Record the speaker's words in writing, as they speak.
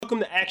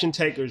Welcome to Action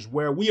Takers,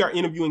 where we are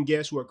interviewing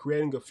guests who are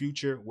creating a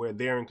future where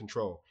they're in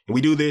control. And we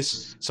do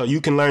this so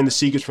you can learn the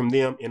secrets from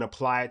them and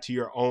apply it to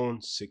your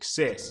own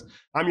success.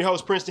 I'm your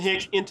host, Princeton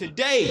Hicks, and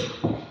today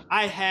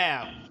I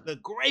have the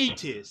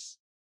greatest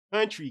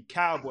country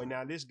cowboy.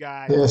 Now, this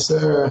guy, yes, sir.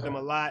 I work with him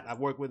a lot. I've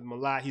worked with him a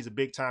lot. He's a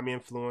big time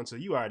influencer.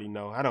 You already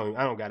know. I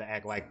don't got to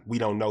act like we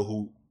don't know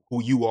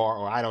who you are,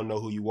 or I don't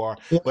know who you are.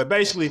 Yeah. But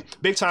basically,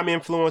 big time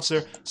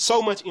influencer,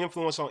 so much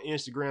influence on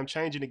Instagram,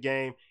 changing the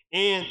game.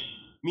 And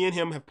me and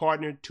him have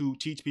partnered to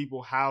teach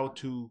people how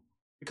to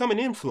become an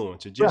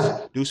influencer,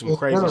 just do some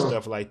crazy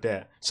stuff like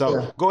that.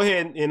 So go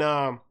ahead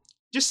and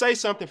just say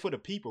something for the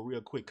people real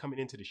quick coming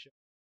into the show.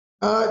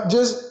 I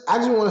just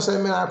want to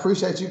say, man, I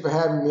appreciate you for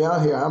having me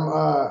on here. I'm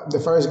the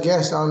first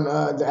guest on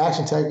the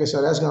Action Taker,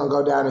 so that's going to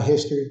go down in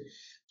history,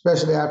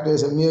 especially after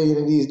there's a million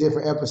of these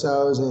different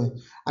episodes. And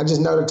I just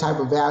know the type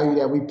of value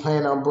that we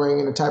plan on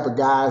bringing, the type of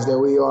guys that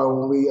we are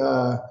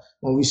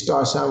when we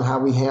start something, how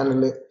we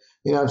handle it.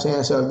 You know what I'm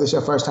saying? So if this is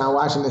your first time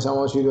watching this, I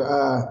want you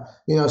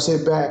to,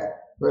 sit back,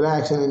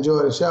 relax, and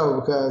enjoy the show,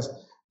 because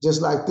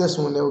just like this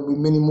one, there will be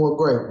many more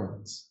great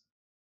ones.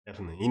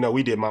 Definitely.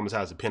 We did Mama's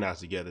House and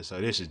Penthouse together,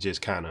 so this is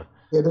just kind of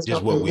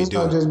what we do. It's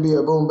going to just be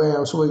a boom,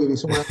 bam, swiggity,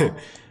 swing.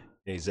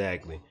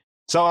 Exactly.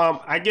 So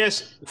I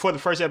guess for the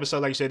first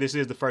episode, like you said, this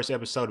is the first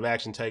episode of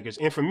Action Takers.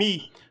 And for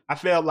me, I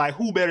felt like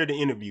who better to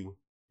interview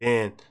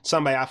than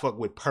somebody I fuck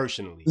with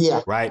personally,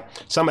 right?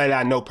 Somebody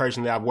that I know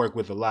personally, I've worked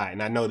with a lot,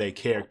 and I know their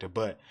character.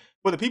 But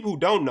for the people who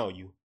don't know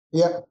you,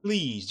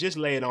 please just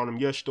lay it on them,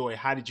 your story.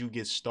 How did you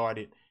get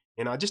started?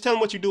 And just tell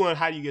them what you're doing,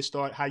 how you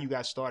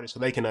got started,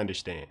 so they can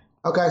understand.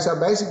 Okay, so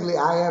basically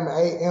I am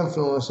an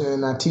influencer,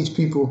 and I teach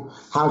people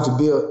how to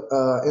build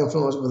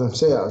influence for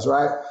themselves,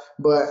 right?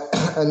 But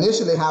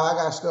initially how I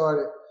got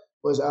started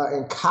was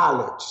in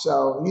college.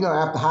 So,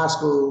 after high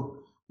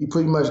school, you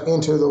pretty much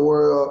enter the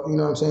world, you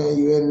know what I'm saying?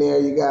 You're in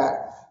there, you got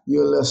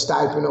your little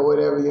stipend or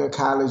whatever, you're in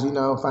college,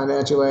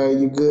 financial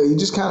aid, you're good. You're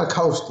just kind of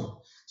coasting.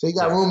 So you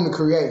got room to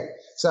create.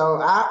 So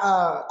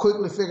I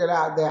quickly figured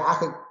out that I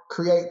could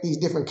create these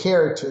different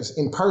characters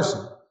in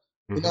person.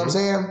 You know what I'm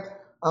saying?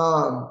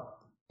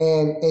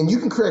 And you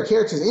can create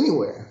characters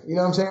anywhere. You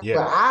know what I'm saying? Yeah.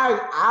 But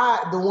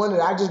I the one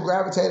that I just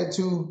gravitated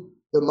to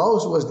the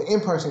most was the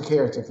in-person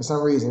character for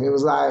some reason. It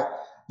was like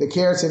the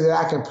character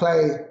that I can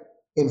play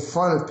in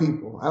front of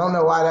people. I don't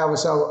know why I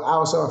was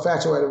so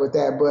infatuated with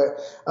that, but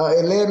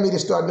it led me to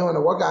start doing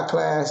a workout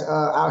class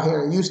out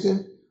here in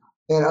Houston.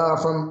 And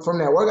from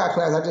that workout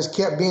class, I just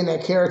kept being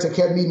that character,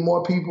 kept meeting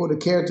more people. The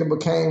character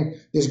became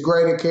this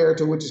greater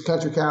character, which is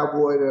Country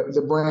Cowboy,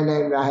 the brand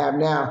name that I have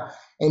now.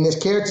 And this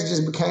character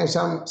just became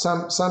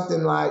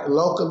something like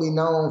locally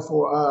known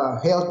for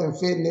health and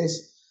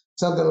fitness,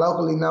 something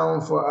locally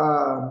known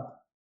for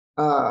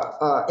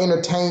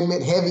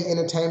entertainment, heavy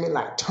entertainment,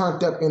 like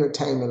turned up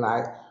entertainment,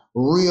 like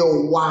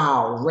real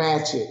wild,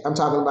 ratchet. I'm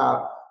talking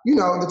about,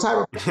 the type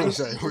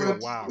of real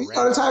wild,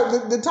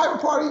 the type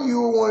of party you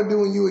would want to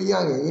do when you were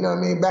younger. You know what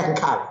I mean? Back in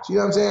college. You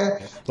know what I'm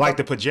saying? Like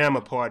the pajama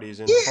parties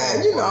and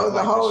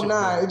the whole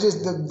nine. It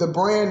just the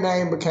brand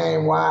name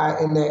became wide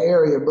in that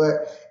area,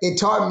 but it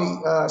taught me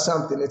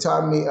something. It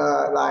taught me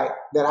like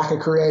that I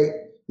could create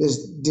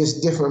this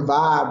different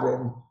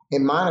vibe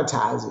and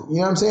monetize it. You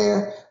know what I'm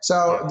saying?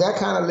 So that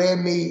kind of led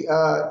me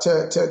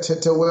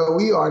to where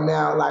we are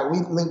now. Like we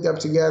linked up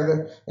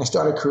together and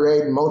started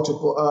creating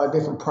multiple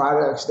different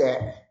products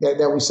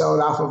that we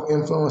sold off of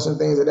influence and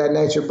things of that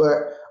nature.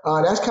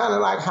 But that's kind of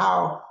like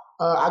how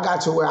I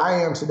got to where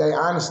I am today.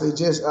 Honestly,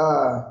 just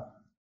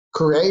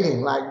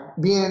creating, like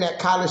being in that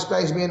college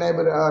space, being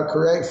able to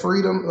create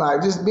freedom,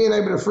 like just being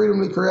able to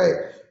freedomly create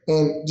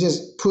and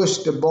just push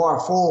the bar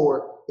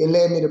forward. It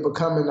led me to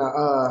becoming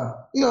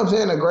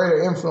a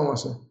greater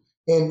influencer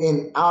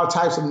in all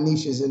types of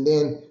niches. And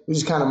then we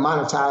just kind of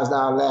monetized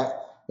all that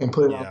and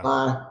put it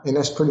online. And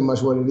that's pretty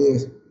much what it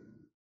is.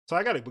 So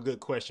I got a good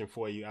question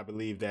for you. I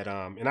believe that,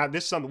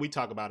 this is something we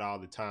talk about all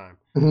the time.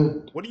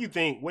 What do you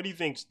think? What do you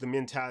think's the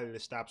mentality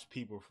that stops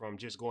people from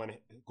just go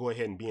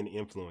ahead and being an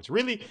influencer?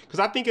 Really? Because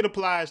I think it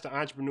applies to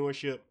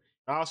entrepreneurship.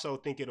 I also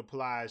think it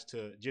applies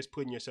to just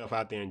putting yourself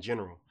out there in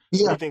general. What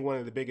do you think one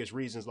of the biggest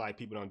reasons like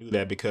people don't do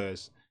that?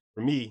 Because for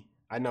me,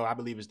 I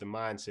believe it's the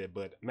mindset,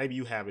 but maybe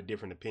you have a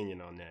different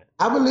opinion on that.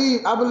 I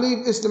believe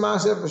it's the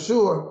mindset for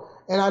sure.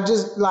 And I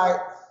just like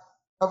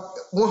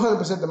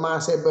 100% the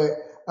mindset, but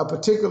a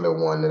particular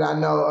one that I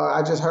know,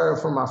 I just heard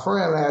from my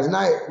friend last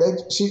night.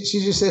 She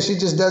just said she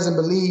just doesn't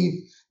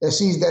believe that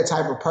she's that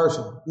type of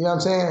person. You know what I'm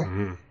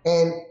saying?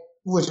 And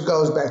which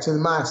goes back to the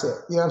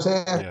mindset. You know what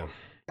I'm saying? Yeah.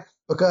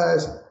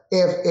 Because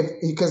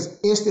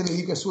instantly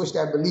you can switch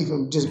that belief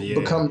and just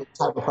become the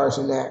type of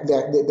person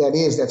that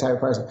is that type of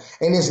person.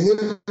 And it's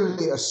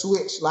literally a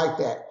switch like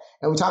that.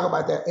 And we talk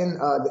about that in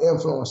the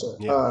influencer,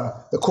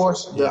 the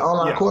course, the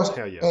online course.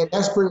 And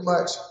that's pretty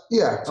much,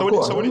 So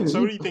what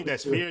do you think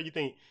that's fear? You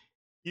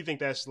think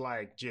that's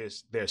like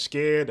just they're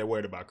scared, they're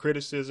worried about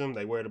criticism,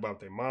 they're worried about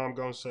what their mom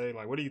gonna say?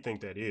 Like, what do you think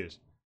that is?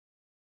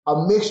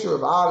 A mixture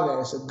of all of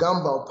that. It's a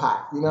gumbo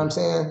pot, you know what I'm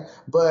saying?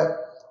 But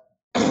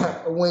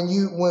when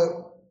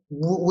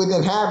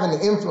within having the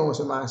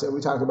influencer mindset,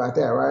 we talked about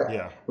that, right?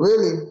 Yeah.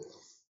 Really,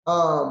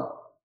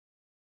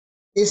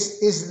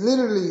 it's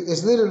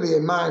literally a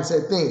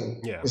mindset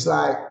thing. Yeah. It's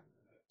like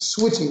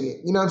switching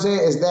it. You know what I'm saying?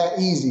 It's that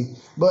easy.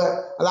 But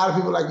a lot of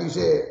people, like you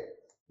said,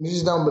 you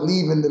just don't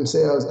believe in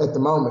themselves at the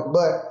moment.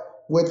 But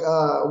with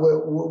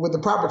the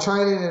proper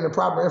training and the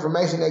proper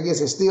information that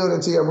gets instilled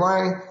into your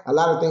brain, a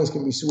lot of things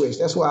can be switched.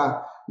 That's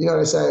why,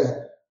 they say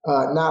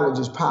knowledge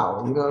is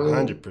power. You know what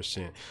I mean?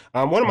 100%.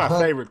 One of my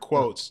favorite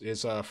quotes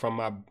is from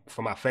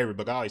my favorite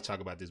book. I always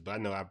talk about this, but I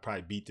know I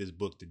probably beat this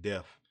book to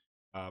death.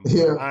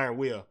 Iron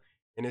Will.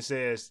 And it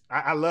says,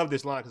 I love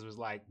this line because it was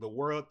like, the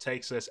world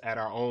takes us at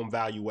our own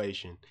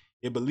valuation.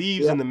 It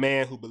believes in the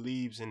man who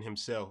believes in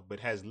himself, but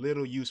has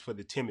little use for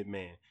the timid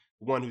man,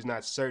 the one who's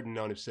not certain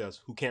on himself,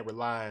 who can't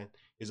rely on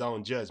his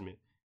own judgment.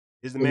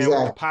 Is the man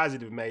with the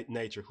positive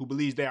nature who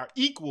believes they are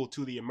equal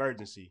to the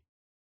emergency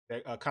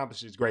that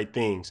accomplishes great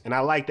things. And I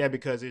like that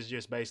because it's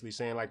just basically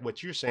saying, like,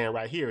 what you're saying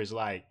right here is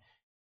like,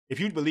 if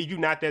you believe you're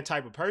not that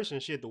type of person,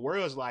 shit, the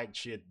world's like,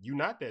 shit, you're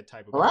not that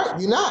type of person. All right,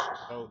 you're not.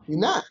 So you're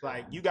not.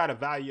 Like, you got to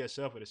value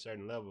yourself at a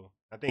certain level.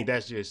 I think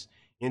that's just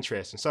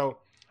interesting. So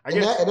I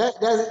guess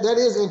that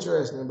is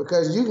interesting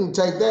because you can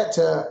take that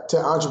to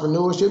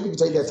entrepreneurship. You can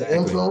take that to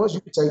influence.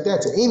 You can take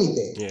that to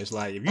anything. Yeah, it's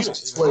like, if you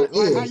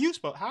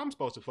how I'm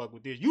supposed to fuck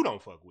with this, you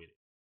don't fuck with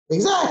it.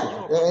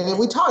 Exactly. And then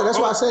we talked. That's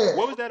why I said,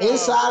 what was that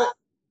inside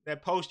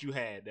that post you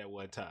had that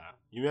one time?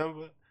 You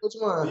remember? Which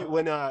one?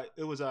 When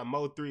it was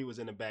Mo 3 was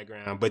in the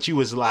background, but you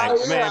was like,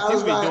 man,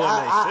 people be doing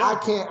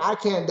that. I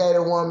can't date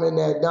a woman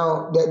that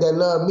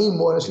love me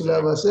more than she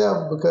love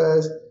herself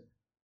because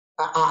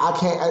I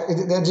can't.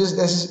 That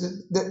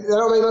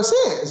don't make no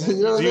sense.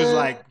 You know what I'm saying? Was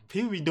like,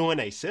 people be doing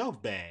they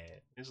self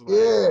bad. It's like,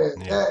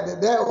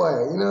 that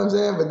way. You know what I'm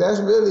saying? But that's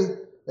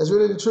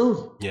really the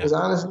truth. Yeah. It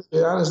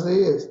honestly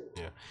is.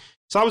 Yeah.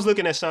 So I was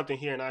looking at something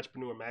here in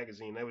Entrepreneur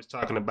Magazine. They was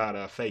talking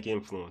about fake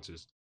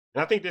influencers,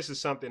 and I think this is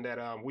something that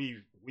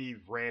we've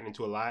ran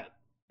into a lot.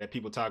 That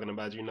people talking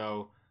about,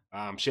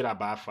 should I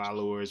buy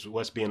followers?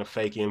 What's being a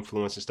fake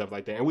influence and stuff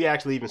like that. And we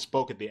actually even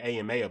spoke at the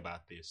AMA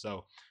about this.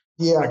 So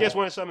I guess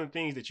one of some of the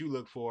things that you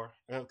look for,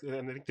 and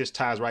I think this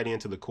ties right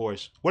into the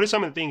course. What are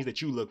some of the things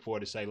that you look for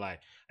to say,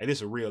 like, hey, this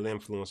is a real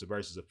influencer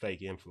versus a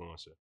fake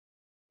influencer?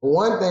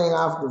 One thing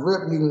off the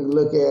rip you can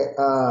look at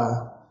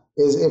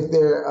is if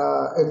their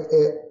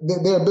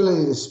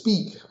ability to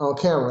speak on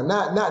camera.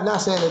 Not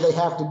saying that they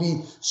have to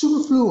be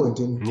super fluent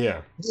and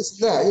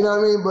this and that. You know what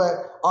I mean?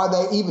 But are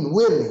they even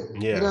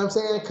willing? Yeah. You know what I'm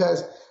saying?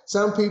 Because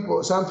some people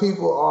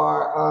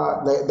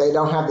are they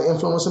don't have the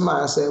influencer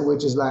mindset,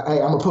 which is like,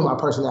 hey, I'm gonna put my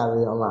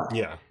personality online.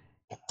 Yeah.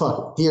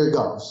 Fuck it, here it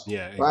goes.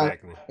 Yeah,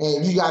 exactly. Right?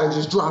 And you gotta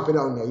just drop it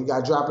on there. You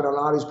gotta drop it on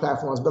all these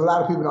platforms. But a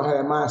lot of people don't have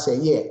that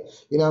mindset yet.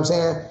 You know what I'm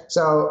saying?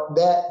 So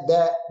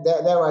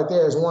that right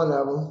there is one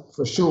of them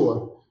for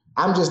sure.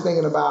 I'm just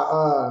thinking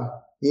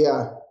about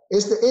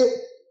it's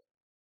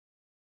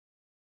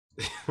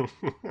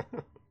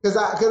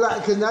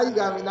because now you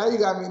got me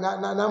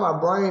now my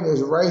brain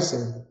is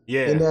racing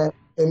in that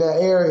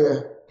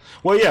area.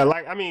 Well, yeah,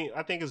 like, I mean,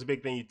 I think it's a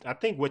big thing. I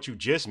think what you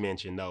just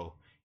mentioned though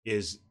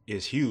is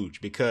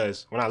huge,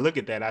 because when I look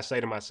at that, I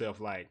say to myself,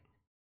 like,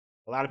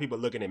 a lot of people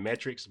are looking at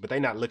metrics, but they're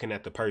not looking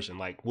at the person.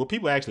 Like, will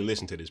people actually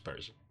listen to this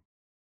person?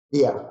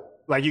 Yeah.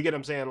 Like, you get what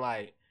I'm saying?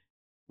 Like,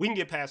 we can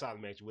get past all the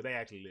metrics. Will they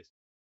actually listen?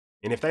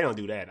 And if they don't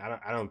do that,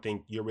 I don't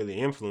think you're really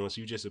influenced.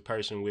 You're just a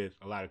person with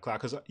a lot of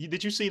clout. Because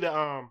did you see the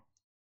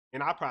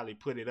and I'll probably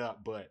put it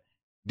up, but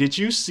did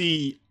you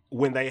see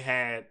when they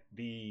had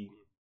the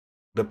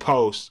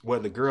post where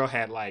the girl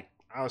had, like,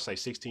 I would say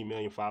 16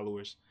 million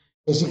followers?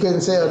 And she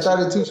couldn't sell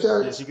 32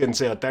 shirts? Yeah, she couldn't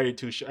sell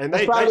 32 shirts. And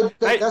that's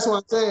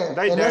what I'm saying.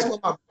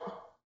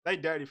 They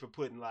dirty for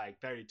putting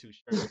like 32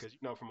 shirts, because,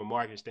 from a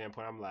marketing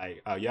standpoint, I'm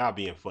like, oh, y'all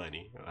being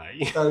funny.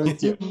 Like,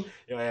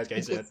 your ass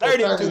can't sell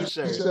 32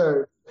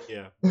 shirts.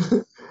 Yeah.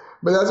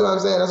 But that's what I'm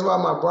saying. That's why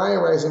my brain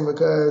racing,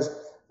 because,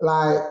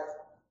 like,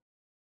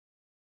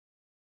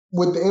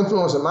 with the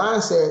influencer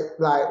mindset,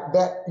 like,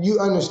 that, you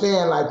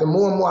understand, like, the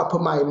more and more I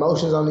put my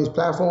emotions on these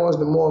platforms,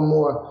 the more and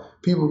more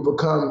people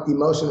become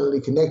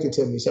emotionally connected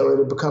to me. So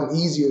it'll become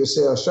easier to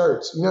sell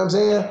shirts. You know what I'm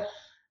saying?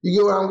 You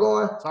get where I'm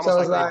going? It's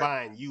almost like they're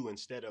buying you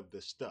instead of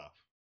the stuff.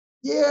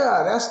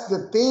 Yeah, that's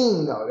the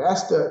thing though.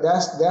 That's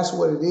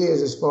what it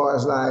is, as far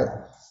as like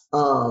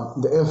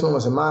the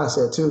influencer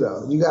mindset too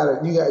though. You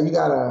have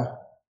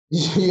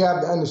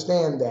to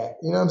understand that.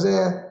 You know what I'm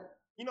saying?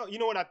 You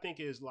know what I think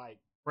is, like,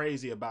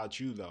 crazy about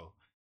you though?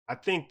 I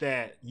think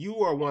that you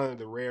are one of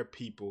the rare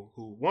people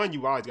who, one,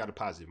 you've always got a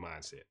positive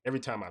mindset. Every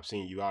time I've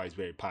seen you, you're always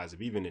very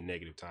positive, even in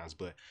negative times.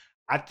 But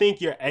I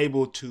think you're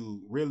able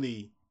to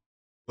really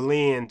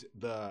blend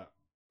the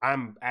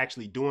I'm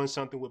actually doing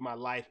something with my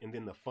life and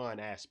then the fun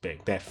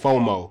aspect, that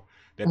FOMO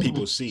that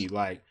people see.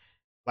 Like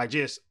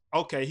just,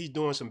 okay, he's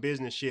doing some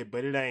business shit,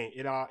 but it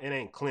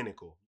ain't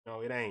clinical.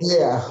 It ain't,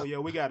 oh yeah,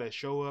 we gotta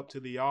show up to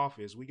the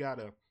office. We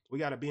gotta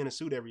be in a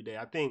suit every day.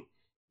 I think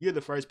you're the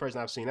first person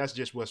I've seen. That's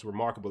just what's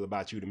remarkable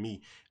about you to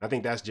me. I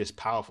think that's just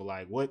powerful.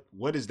 Like,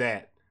 what is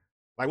that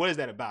Like, what is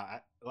that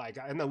about?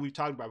 I know we've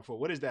talked about it before.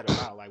 What is that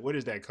about? Like, where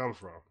does that come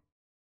from?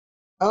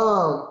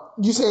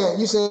 You saying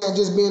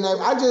just being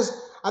able.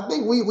 I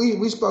think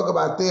we spoke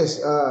about this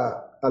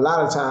a lot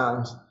of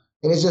times,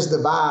 and it's just the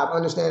vibe,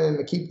 understanding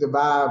to keep the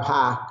vibe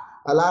high.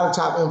 A lot of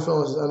top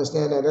influencers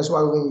understand that. That's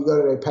why when you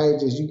go to their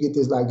pages, you get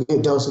this like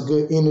good dose of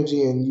good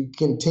energy, and you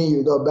continue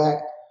to go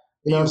back.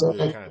 You know Feel what I'm good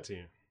saying?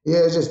 content. Yeah,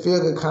 it's just feel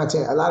good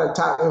content. A lot of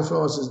top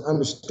influencers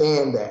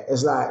understand that.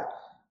 It's like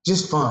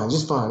just fun,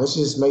 just fun. Let's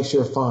just make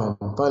sure fun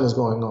is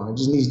going on. It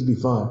just needs to be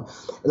fun.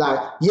 Like,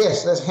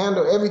 yes, let's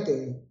handle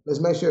everything.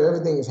 Let's make sure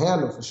everything is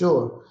handled for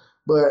sure.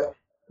 But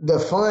the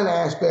fun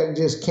aspect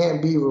just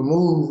can't be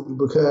removed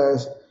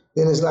because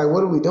then it's like,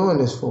 what are we doing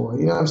this for?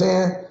 You know what I'm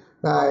saying?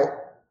 Like,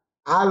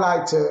 I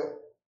like to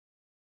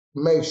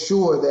make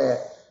sure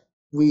that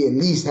we at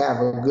least have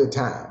a good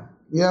time.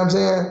 You know what I'm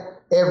saying?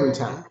 Every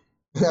Mm-hmm. time.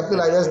 I feel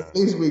like Every that's time. the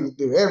least we can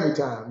do every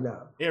time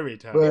now. Every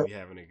time But we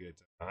having a good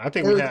time. I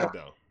think we every time, have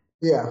though.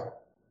 yeah,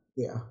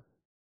 yeah,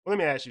 Well, let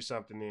me ask you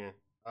something then.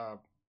 Uh,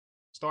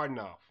 Starting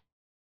off,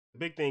 the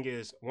big thing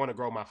is I want to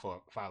grow my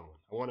following.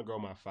 I want to grow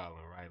my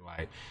following, right?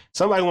 Like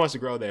somebody wants to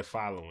grow their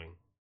following.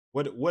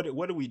 What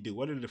do we do?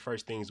 What are the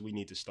first things we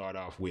need to start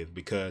off with?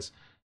 Because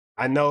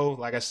I know,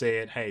 like I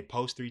said, hey,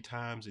 post 3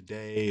 times a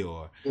day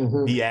or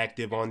be hmm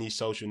active on these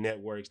social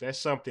networks. That's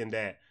something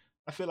that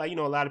I feel like,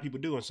 a lot of people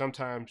do. And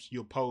sometimes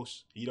you'll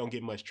post, you don't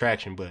get much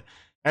traction. But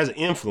as an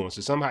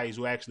influencer, somebody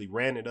who actually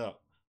ran it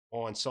up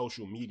on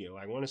social media,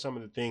 like what are some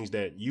of the things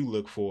that you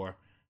look for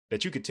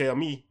that you could tell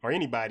me or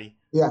anybody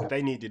that yeah.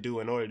 they need to do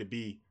in order to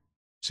be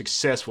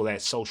successful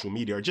at social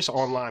media or just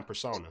online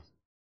persona?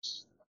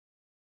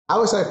 I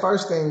would say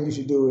first thing you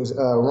should do is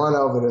run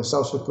over to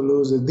Social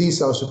Palooza,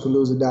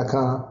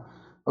 thesocialpalooza.com,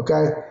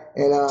 okay,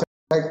 and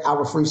take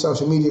our free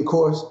social media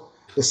course.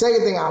 The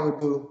second thing I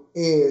would do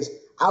is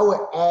I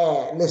would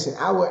add. Listen,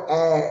 I would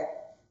add.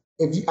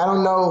 If you, I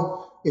don't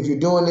know if you're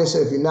doing this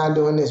or if you're not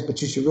doing this,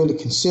 but you should really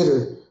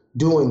consider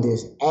doing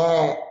this.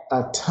 Add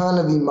a ton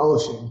of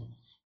emotion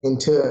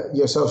into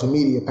your social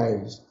media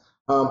pages.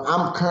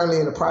 I'm currently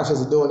in the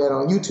process of doing that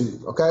on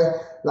YouTube. Okay,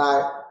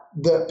 like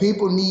the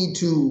people need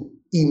to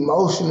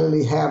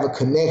emotionally have a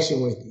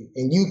connection with you,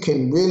 and you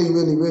can really,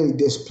 really, really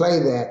display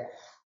that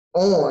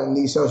on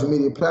these social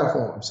media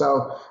platforms.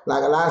 So,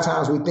 like a lot of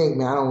times we think,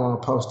 man, I don't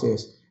want to post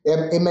this.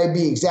 It may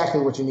be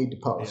exactly what you need to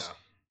Yeah. post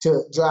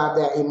to drive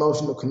that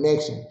emotional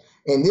connection.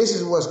 And this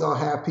is what's going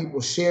to have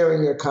people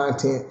sharing your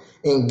content,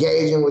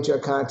 engaging with your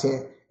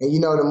content. And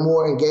the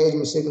more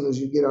engagement signals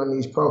you get on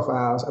these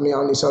profiles,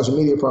 on these social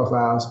media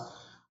profiles,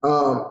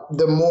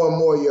 the more and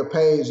more your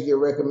page get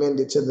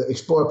recommended to the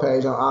explore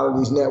page on all of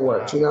these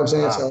networks. You know what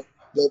I'm saying? So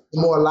the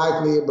more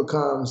likely it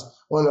becomes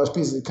one of those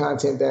pieces of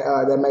content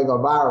that may go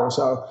viral.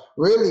 So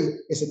really,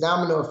 it's a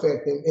domino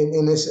effect, and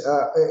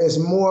it's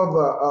more of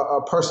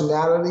a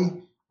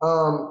personality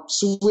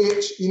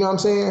switch. You know what I'm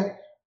saying?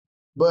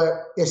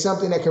 But it's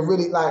something that can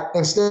really, like,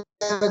 instead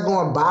of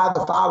going by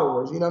the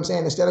followers, you know what I'm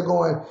saying? Instead of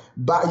going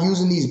by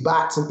using these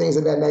bots and things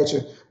of that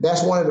nature,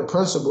 that's one of the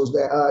principles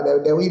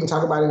that we even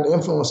talk about in the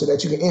influencer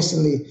that you can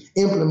instantly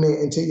implement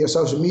into your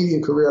social media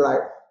career, like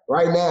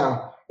right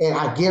now. And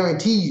I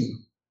guarantee you,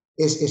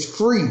 it's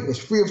free. It's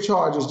free of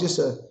charge.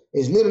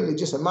 It's literally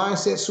just a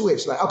mindset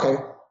switch. Like, okay,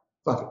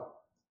 fuck it.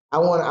 I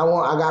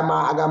got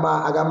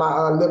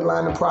my lip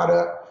liner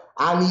product.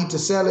 I need to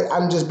sell it.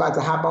 I'm just about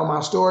to hop on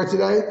my story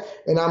today,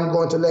 and I'm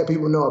going to let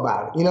people know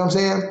about it. You know what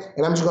I'm saying?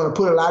 And I'm just going to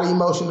put a lot of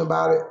emotion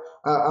about it,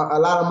 a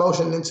lot of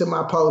emotion into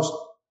my post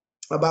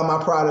about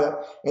my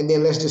product, and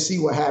then let's just see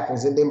what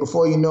happens. And then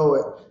before you know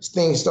it,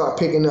 things start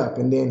picking up,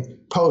 and then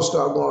posts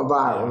start going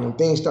viral, Yeah. and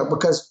things start,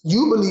 because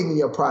you believe in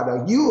your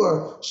product, you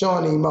are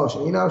showing the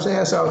emotion. You know what I'm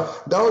saying? So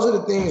those are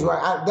the things,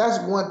 right? That's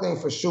one thing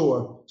for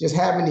sure. Just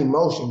having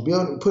emotion,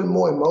 putting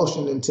more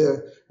emotion into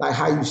like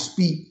how you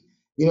speak.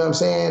 You know what I'm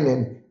saying?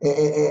 And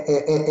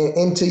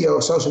into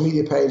your social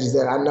media pages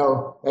that I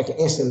know that can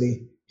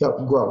instantly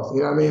help growth.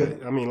 You know what I Yeah.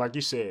 mean? I mean, like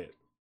you said,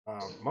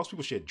 most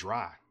people shit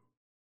dry.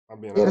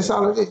 I'm being Yeah, that's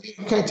honest with all you. it is.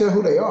 You can't tell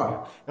who they Yeah,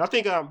 are. and I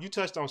think you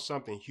touched on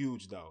something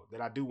huge though that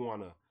I do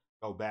want to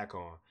go back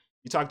on.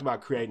 You talked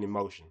about creating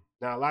emotion.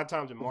 Now, a lot of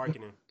times in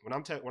marketing, when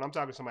I'm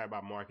talking to somebody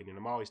about marketing,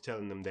 I'm always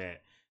telling them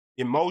that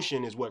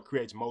emotion is what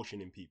creates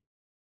motion in people.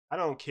 I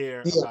don't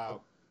care Yeah.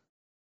 about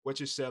what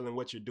you're selling,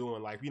 what you're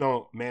doing. Like, if you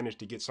don't manage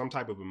to get some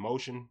type of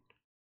emotion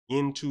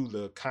into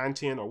the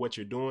content or what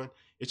you're doing,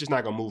 it's just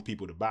not gonna move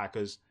people to buy.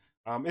 Because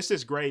it's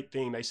this great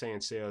thing they say in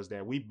sales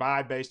that we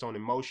buy based on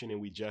emotion and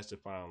we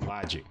justify on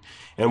logic.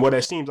 And what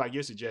it seems like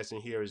you're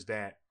suggesting here is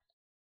that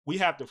we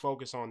have to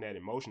focus on that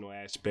emotional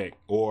aspect,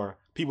 or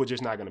people are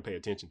just not going to pay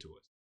attention to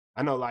us.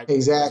 I know, like, for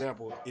Exactly.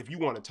 example, if you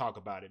want to talk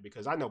about it,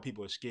 because I know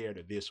people are scared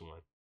of this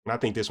one, and I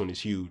think this one is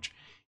huge,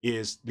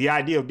 is the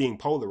idea of being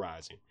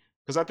polarizing.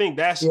 Because I think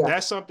that's Yeah.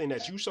 that's something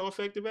that you're so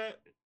effective at,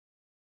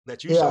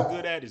 that you're so Yeah.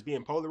 good at, is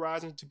being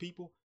polarizing to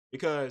people.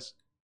 Because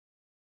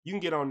you can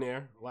get on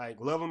there, like,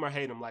 love them or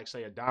hate them, like,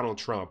 say, a Donald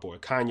Trump or a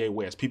Kanye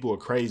West. People are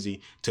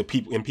crazy to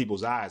people in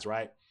people's eyes,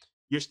 right?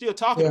 You're still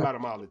talking Yeah. about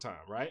them all the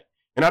time, right?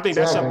 And I think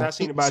that's something I've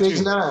Exactly. seen about Six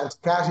you. nine.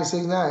 Takashi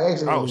 6ix9ine. Oh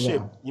Excellent shit,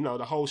 example. you know,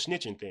 the whole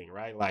snitching thing,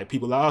 right? Like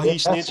people are, oh, Yeah.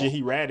 he's snitching,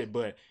 he ratted,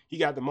 but he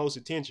got the most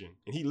attention.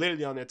 And he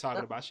literally on there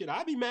talking about shit.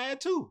 I'd be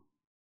mad too.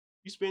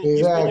 You spend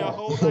your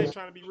whole life Exactly.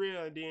 trying to be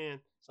real, and then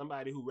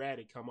somebody who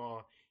ratted come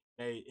on,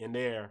 and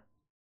they're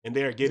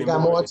They getting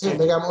got more more attention.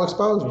 They attention. got more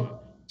exposure. Yeah.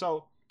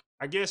 So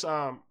I guess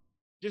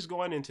just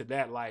going into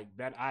that, like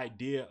that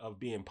idea of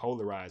being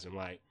polarizing,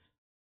 like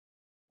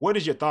what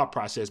is your thought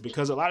process?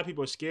 Because a lot of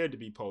people are scared to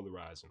be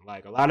polarizing.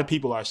 Like a lot of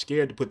people are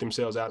scared to put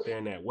themselves out there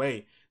in that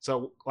way.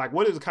 So like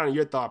what is kind of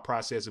your thought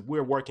process if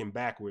we're working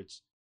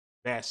backwards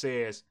that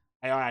says,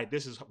 hey, all right,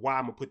 this is why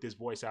I'm gonna put this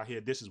voice out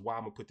here. This is why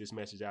I'm gonna put this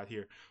message out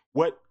here.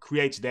 What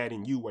creates that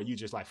in you where you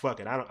just like,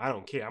 fuck it, I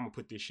don't care. I'm gonna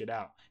put this shit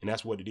out. And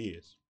that's what it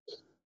is.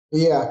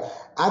 Yeah,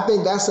 I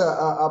think that's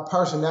a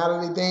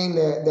personality thing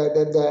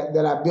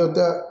that I built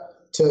up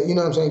to, you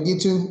know what I'm saying,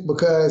 get to,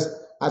 because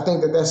I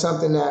think that that's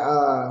something that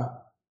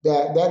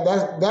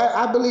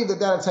I believe that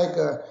that'll take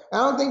a. I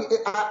don't think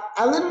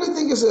I literally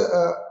think it's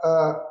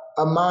a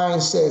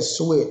mindset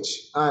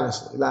switch,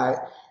 honestly. Like,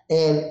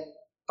 and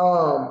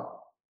um,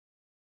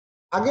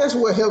 I guess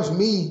what helps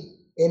me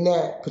in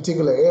that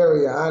particular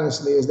area,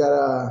 honestly, is that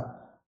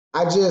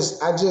I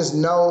just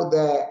know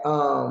that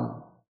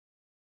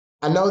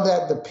I know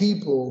that the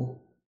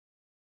people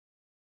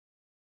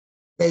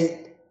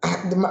they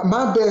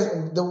my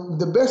best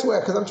the best way,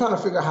 because I'm trying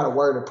to figure out how to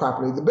word it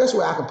properly. The best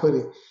way I can put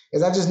it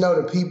is I just know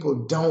that people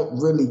don't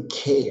really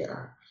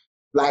care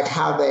like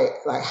how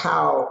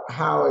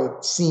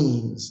it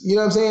seems. You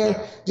know what I'm saying?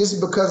 Yeah.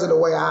 Just because of the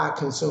way I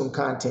consume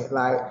content.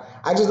 Like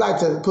I just like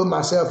to put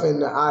myself in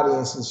the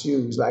audience's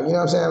shoes. Like, you know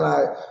what I'm saying?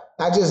 Like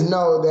I just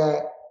know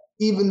that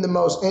even the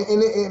most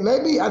and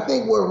maybe I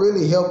think what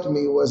really helped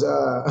me was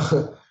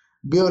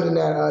building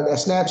that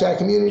Snapchat Yeah.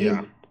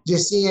 community,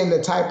 just seeing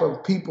the type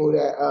of people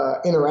that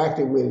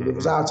interacted with it. It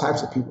was Mm-hmm. all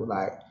types of people.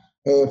 Like,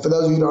 and for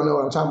those of you who don't know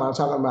what I'm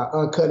talking about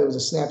Uncut. It was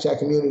a Snapchat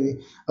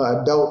community,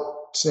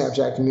 adult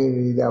Snapchat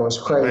community that was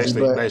Like crazy.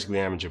 basically But basically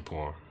amateur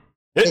porn.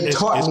 it It's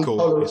taught me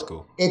cool. It's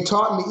cool. it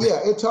taught me, yeah,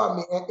 it taught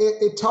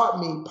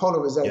me Yeah.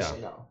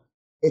 polarization though.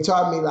 It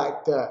taught me like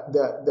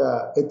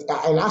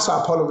and I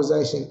saw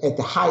polarization at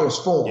the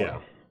highest form. Yeah.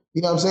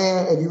 You know what I'm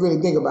saying? If you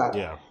really think about it.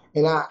 Yeah.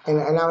 And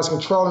I was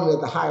controlling it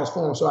at the highest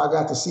form. So I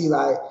got to see,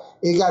 like,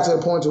 it got to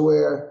the point to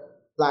where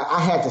like I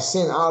had to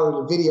send all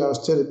of the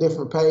videos to the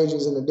different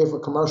pages and the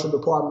different commercial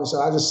departments.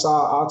 So I just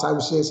saw all type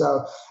of shit.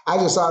 So I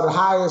just saw the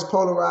highest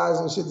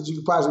polarizing shit that you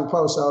could possibly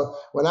post. So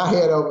when I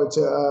head over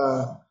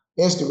to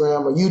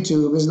Instagram or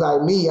YouTube, it's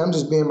like me, I'm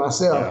just being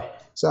myself. Yeah.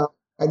 So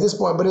at this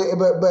point,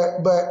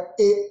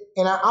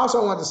 and I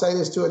also want to say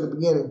this too at the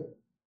beginning.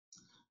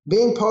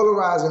 Being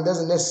polarizing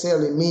doesn't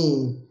necessarily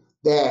mean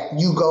that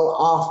you go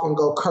off and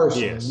go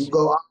cursing. You Yes.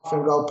 go off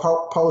and go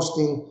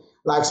posting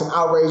like some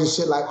outrageous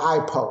shit like I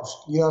post.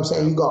 You know what I'm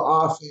saying? Yeah. You go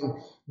off and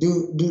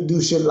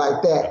do shit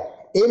like Yeah. that.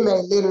 It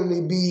may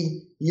literally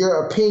be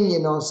your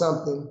opinion on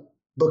something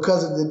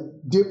because of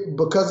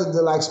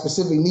the like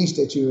specific niche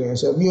that you're in.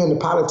 So if you're into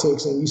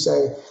politics and you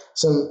say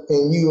some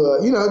and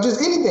you know,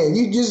 just anything,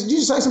 you just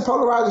say some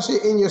polarizing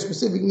shit in your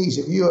specific niche.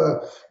 If you're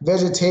a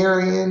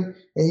vegetarian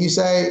and you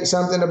say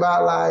something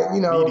about like,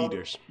 you Meat know,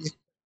 eaters.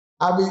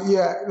 I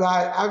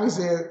be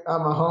saying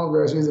I'm a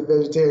homegirl, she's a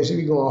vegetarian, she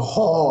be going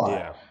hard.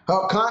 Yeah.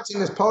 Her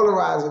content is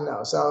polarizing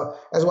though. So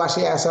that's why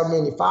she has so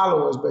many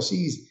followers, but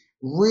she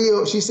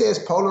says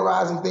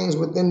polarizing things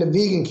within the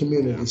vegan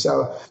community. Yeah.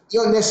 So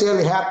you don't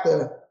necessarily have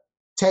to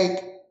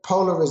take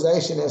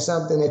polarization as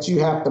something that you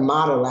have to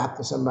model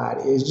after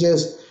somebody. It's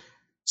just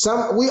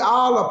we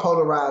all are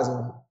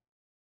polarizing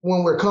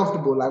when we're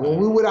comfortable. Like when Yeah.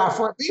 we're with our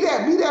friends, be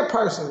that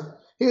person.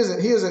 Here's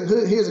a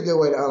good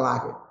way to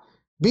unlock it.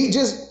 Be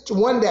just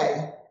one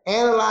day,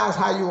 analyze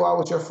how you are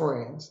with your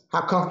friends,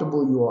 how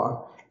comfortable you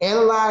are.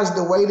 Analyze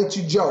the way that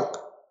you joke.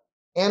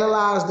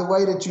 Analyze the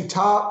way that you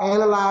talk.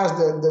 Analyze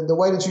the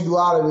way that you do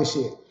all of this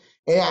shit.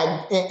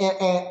 And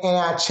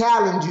I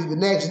challenge you the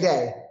next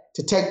day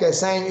to take that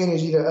same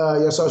energy to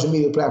your social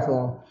media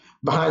platform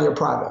behind your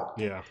product.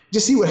 Yeah.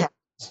 Just see what happens.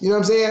 You know what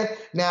I'm saying?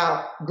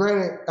 Now,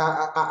 granted,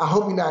 I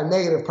hope you're not a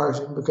negative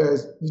person,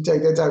 because you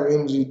take that type of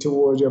energy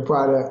towards your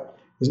product,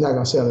 it's not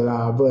gonna sell it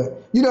all.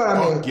 But you know what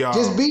I Fuck mean?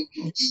 Just y'all. be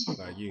you.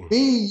 Like you.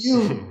 Be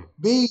you.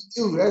 Be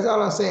you. That's all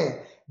I'm saying.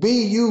 Be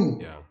you.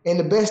 Yeah. And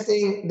the best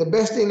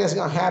thing that's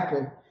gonna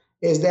happen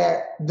is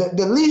that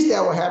the least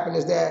that will happen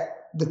is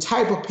that the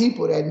type of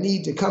people that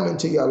need to come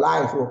into your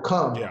life will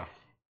come. Yeah.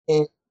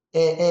 And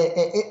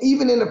and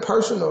even in the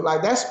personal,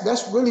 like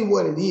that's really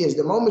what it is.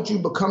 The moment you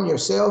become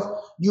yourself,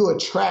 you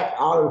attract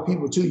all of the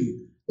people to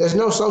you. There's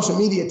no social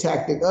media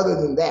tactic other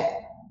than that.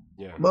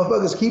 Yeah.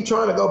 Motherfuckers keep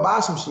trying to go buy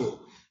some shit.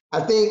 I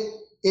think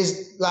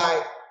it's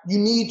like you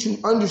need to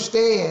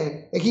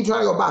understand. They keep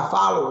trying to go buy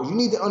followers. You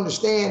need to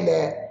understand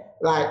that,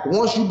 like,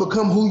 once you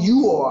become who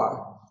you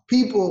are,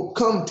 people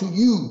come to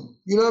you.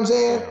 You know what I'm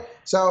saying? Yeah.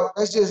 So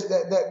that's just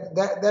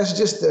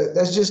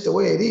that's just the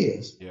way it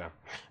is. Yeah.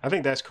 I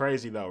think that's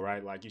crazy though,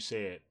 right? Like you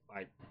said,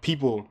 like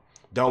people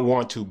don't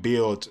want to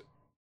build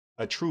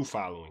a true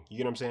following. You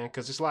get what I'm saying?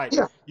 Because it's like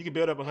Yeah, you can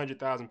build up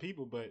 100,000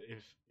 people, but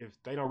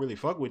if they don't really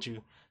fuck with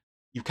you,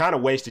 you've kind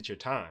of wasted your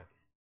time,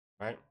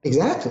 right?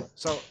 exactly.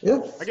 So Yeah.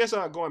 I guess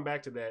going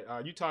back to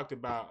that, you talked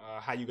about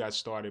how you got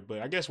started,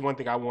 but I guess one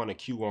thing I want to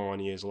cue on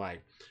is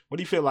like, what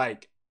do you feel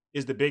like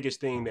is the biggest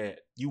thing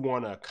that you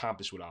want to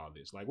accomplish with all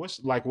this?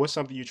 What's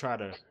something you try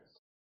to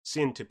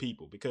send to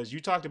people? Because you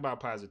talked about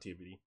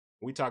positivity,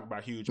 we talk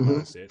about huge Mm-hmm.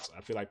 mindsets.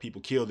 I feel like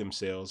people kill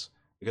themselves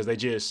because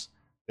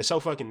they're so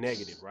fucking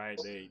negative,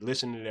 right? They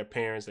listen to their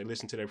parents, they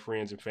listen to their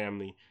friends and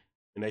family,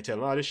 and they tell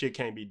them, "Oh, this shit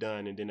can't be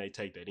done," and then they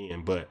take that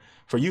in. But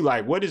for you,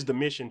 like, what is the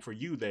mission for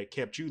you that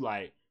kept you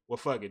like, well,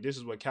 fuck it, this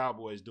is what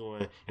Cowboy is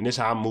doing, and this is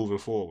how I'm moving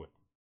forward?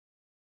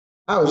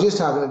 I was just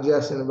talking to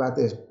Justin about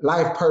this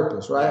life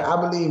purpose, right? Yeah.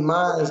 I believe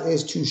mine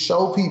is to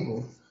show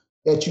people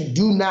that you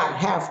do not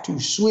have to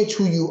switch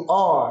who you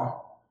are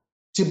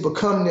to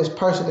become this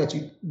person that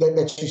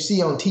you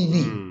see on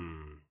TV.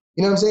 Mm.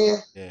 You know what I'm saying?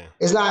 Yeah.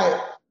 It's like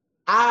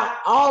I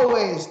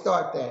always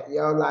thought that,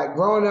 like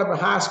growing up in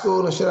high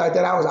school and shit like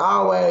that, I was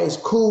always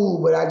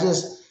cool, but I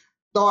just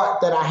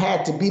thought that I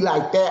had to be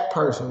like that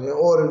person in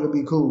order to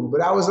be cool.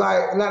 But I was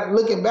like, not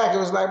looking back, it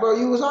was like, bro,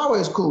 you was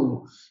always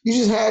cool. You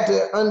just had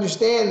to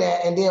understand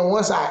that. And then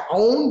once I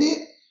owned it,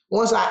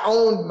 once I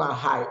owned my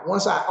height,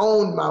 once I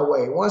owned my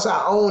weight, once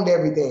I owned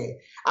everything,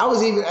 I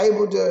was even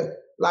able to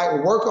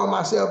like work on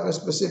myself in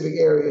specific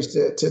areas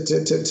to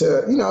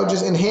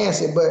just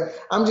enhance it. But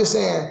I'm just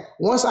saying,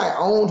 once I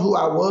owned who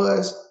I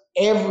was,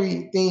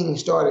 everything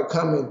started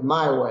coming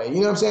my way. You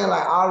know what I'm saying?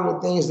 Like all of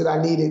the things that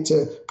I needed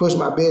to push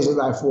my business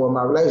life for,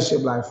 my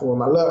relationship life for,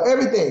 my love,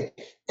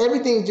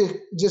 everything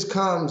just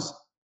comes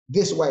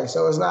this way.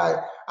 So it's like,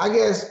 I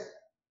guess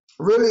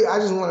really, I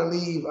just want to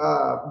leave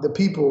the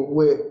people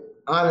with,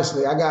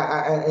 honestly,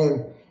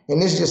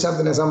 and this is just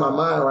something that's on my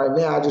mind right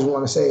now. I just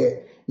want to say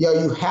it. Yo,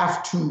 you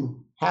have to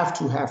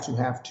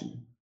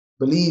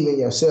believe in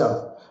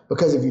yourself,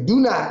 because if you do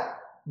not,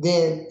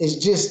 then it's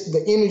just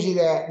the energy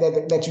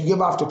that you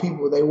give off to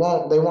people.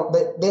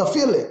 They'll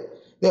feel it.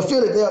 They'll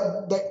feel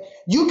it.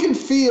 You can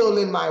feel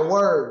in my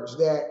words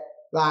that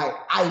like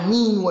I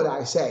mean what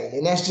I say,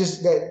 and that's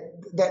just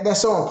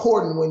that's so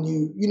important when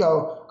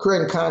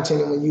creating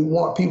content, and when you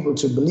want people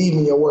to believe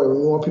in your word,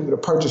 when you want people to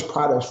purchase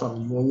products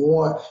from you, when you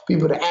want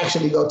people to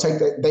actually go take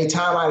their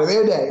time out of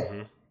their day,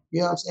 Mm-hmm. you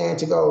know what I'm saying,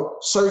 to go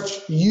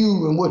search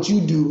you and what you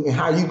do and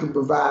how you can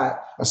provide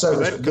a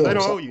service for Because they them.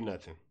 don't So owe you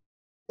nothing.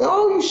 they don't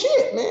owe you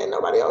shit, man.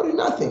 Nobody owes you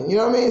nothing. You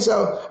know what I mean?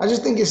 So I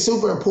just think it's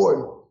super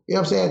important, you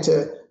know what I'm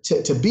saying,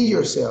 to be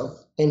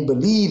yourself and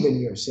believe in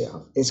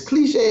yourself. As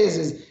cliche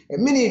as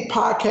and many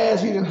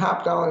podcasts you done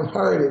hopped on and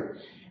heard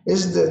it,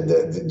 it's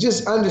the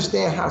just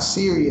understand how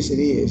serious it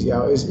is,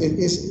 yo.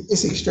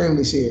 It's extremely You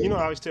know, serious.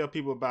 I always tell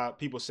people about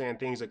people saying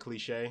things are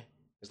cliche.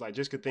 It's like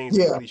just because things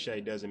are Yeah, cliche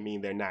doesn't mean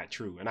they're not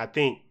true. And I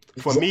think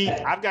for me,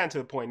 exactly. I've gotten to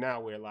the point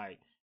now where like,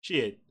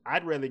 shit,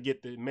 I'd rather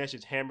get the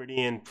message hammered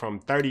in from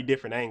 30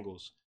 different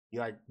angles.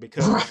 Like,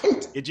 because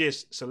Right? it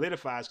just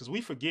solidifies, because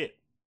we forget.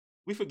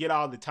 We forget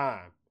all the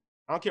time.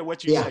 I don't care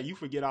what you Yeah, say, you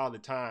forget all the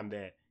time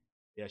that,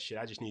 yeah, shit,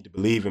 I just need to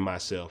believe in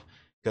myself.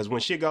 Because when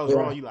shit goes yeah.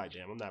 wrong, you like,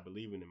 damn, I'm not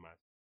believing in myself.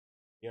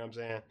 You know what I'm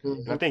saying? And I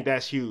Mm-hmm. think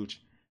that's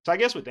huge. So I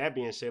guess with that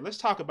being said, let's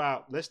talk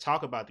about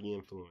the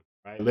influence,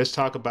 right? Let's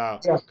talk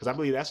about, Yeah, because I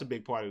believe that's a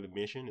big part of the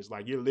mission. It's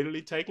like you're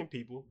literally taking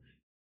people,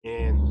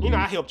 and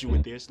I helped you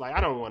with this. Like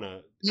I don't want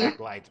to act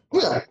like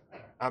yeah,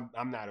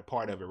 I'm not a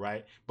part of it,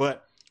 right?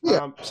 But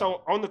yeah.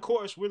 so on the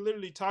course, we're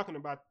literally talking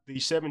about the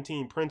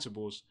 17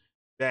 principles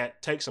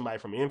that take somebody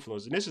from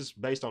influence, and this is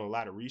based on a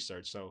lot of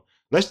research. So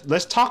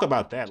let's talk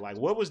about that. Like,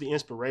 what was the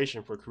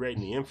inspiration for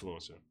creating the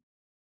influencer?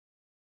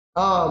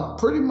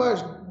 Pretty much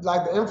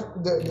like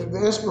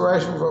the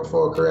inspiration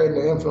for creating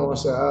the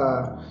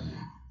influencer.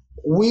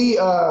 We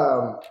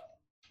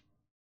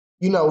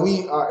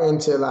we are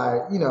into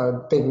like,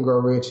 Think and Grow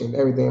Rich and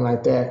everything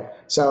like that.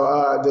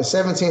 So the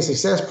 17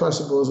 success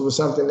principles was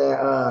something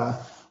that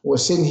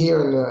was sitting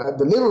here in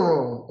the living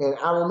room. And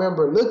I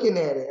remember looking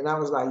at it and I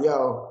was like,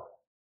 yo,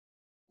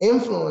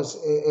 influence,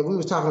 and we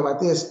was talking about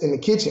this in the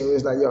kitchen. It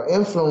was like, yo,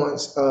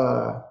 influence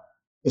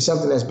is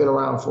something that's been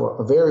around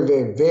for a very,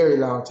 very, very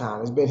long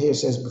time. It's been here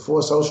since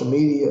before social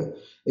media.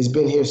 It's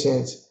been here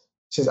since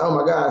oh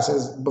my God,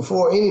 since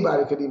before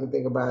anybody could even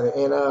think about it.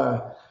 And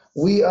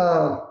we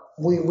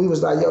we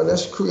was like, yo,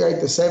 let's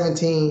create the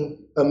 17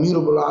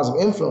 immutable laws of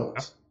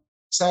influence.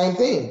 Same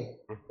thing.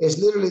 It's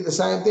literally the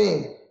same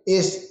thing.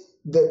 It's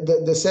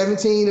the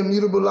 17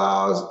 immutable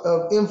laws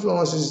of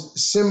influence is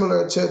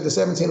similar to the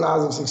 17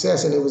 laws of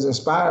success, and it was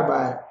inspired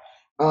by it.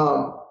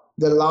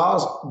 The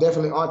laws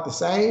definitely aren't the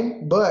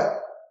same, but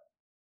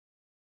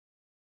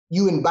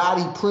you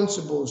embody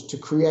principles to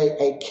create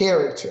a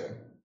character.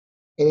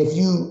 And if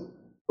you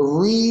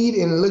read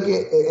and look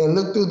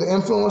through the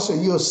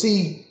influencer, you'll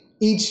see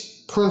each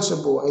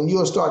principle, and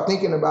you'll start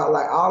thinking about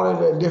like all of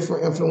the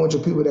different influential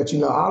people that you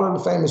know, all of the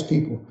famous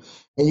people,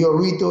 and you'll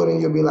read through it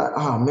and you'll be like,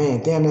 oh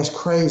man, damn, that's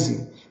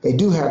crazy. They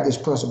do have this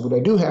principle. They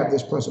do have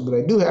this principle.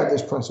 They do have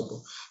this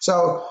principle.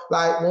 So,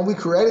 like when we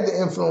created the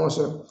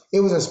influencer,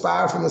 it was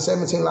inspired from the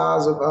 17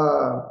 laws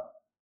of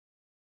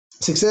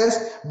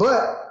success,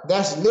 but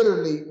that's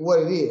literally what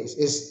it is.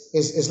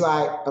 It's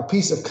like a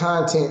piece of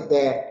content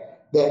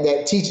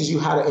that teaches you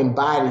how to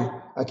embody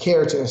a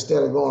character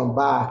instead of going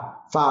by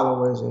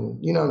followers, and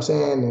you know what I'm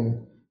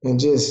saying, and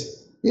just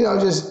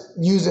just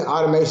using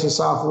automation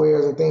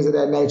softwares and things of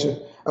that nature.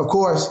 Of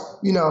course,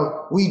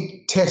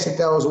 we tested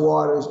those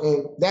waters,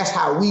 and that's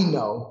how we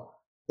know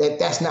that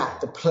that's not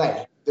the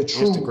play, the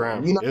true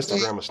one.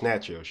 Instagram will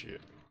snatch your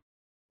shit.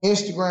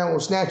 Instagram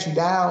will snatch you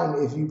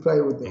down if you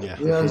play with them. Yeah.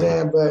 You know what I'm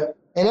saying?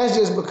 And that's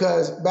just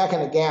because back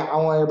in the gap, I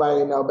want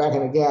everybody to know, back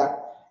in the gap,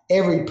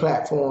 every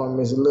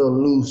platform is a little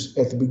loose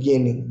at the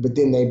beginning, but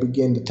then they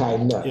begin to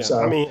tighten up. Yeah. So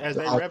I mean, as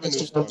their revenue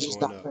start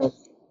going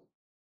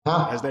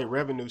up, as their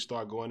revenue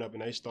start going up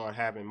and they start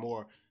having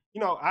more,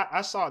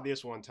 I saw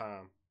this one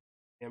time,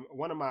 and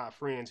one of my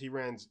friends, he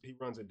runs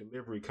a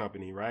delivery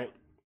company, right?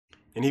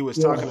 And he was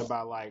talking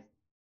about, like,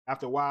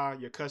 after a while,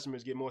 your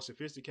customers get more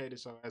sophisticated.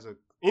 So as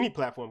any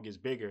platform gets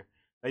bigger,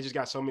 they just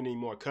got so many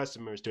more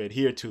customers to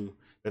adhere to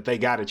that they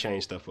got to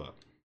change stuff up.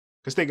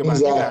 Because think about it,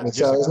 you got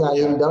so it's not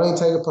even, don't even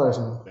take it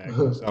personal.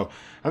 Exactly. So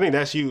I think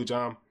that's huge.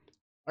 Like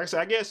I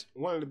said, I guess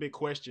one of the big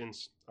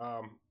questions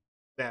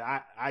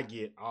that I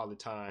get all the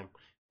time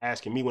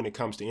asking me when it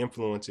comes to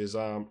influence is,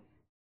 can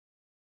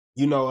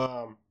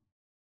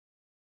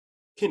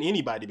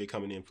anybody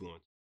become an influencer?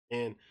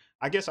 And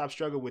I guess I've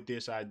struggled with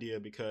this idea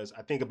because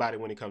I think about it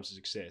when it comes to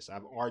success.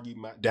 I've argued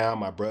down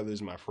my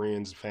brothers, my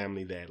friends,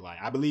 family that, like,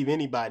 I believe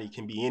anybody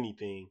can be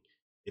anything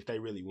if they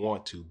really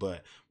want to.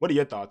 But what are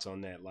your thoughts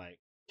on that? Like,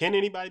 can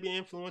anybody be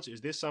an influencer?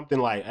 Is this something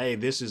like, hey,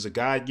 this is a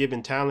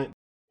God-given talent?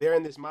 They're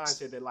in this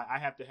mindset that, like, I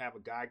have to have a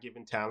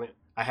God-given talent.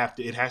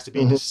 It has to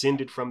be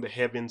descended from the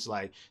heavens.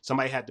 Like,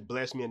 somebody had to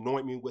bless me,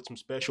 anoint me with some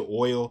special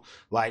oil.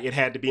 Like, it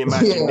had to be in my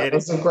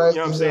genetic, you know what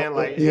I'm saying?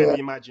 Like, it had to be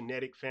in my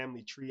genetic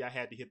family tree. I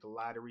had to hit the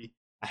lottery.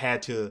 I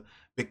had to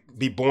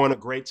be born a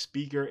great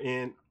speaker.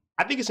 And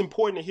I think it's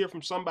important to hear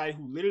from somebody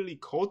who literally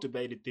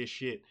cultivated this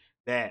shit,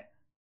 that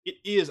it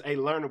is a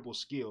learnable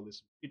skill.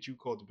 It's what you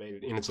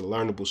cultivated, and it's a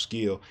learnable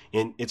skill.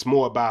 And it's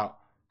more about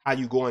how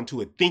you go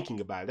into it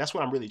thinking about it. That's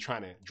what I'm really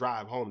trying to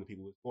drive home to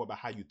people. It's more about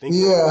how you think.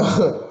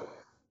 Yeah.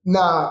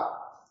 Now,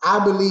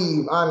 I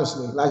believe,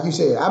 honestly, like you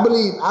said, I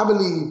believe,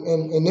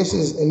 and this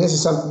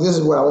is something, this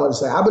is what I want to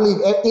say. I believe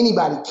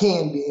anybody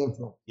can be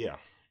influenced. Yeah.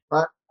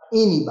 Right?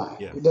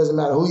 Anybody. Yeah. It doesn't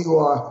matter who you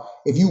are.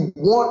 If you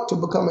want to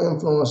become an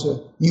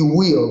influencer, you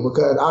will,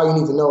 because all you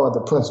need to know are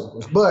the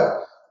principles.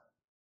 But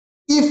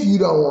if you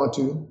don't want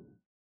to,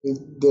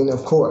 then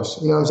of course,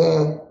 you know what I'm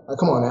saying? Like,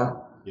 come on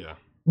now. Yeah.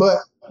 But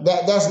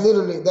that's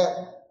literally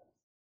that.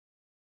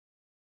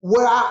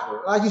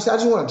 What like you said, I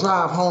just want to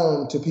drive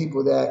home to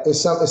people that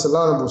it's a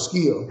learnable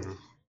skill.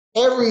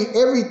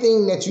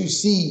 Everything that you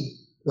see,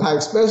 like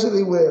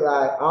especially with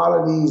like all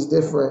of these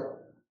different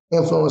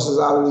influencers,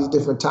 all of these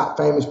different top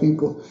famous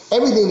people,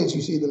 everything that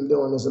you see them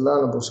doing is a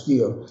learnable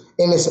skill,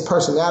 and it's a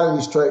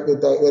personality trait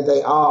that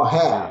they all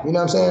have. You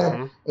know what I'm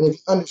saying? And if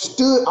you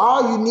understood,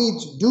 all you need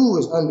to do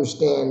is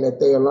understand that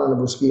they are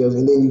learnable skills,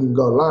 and then you can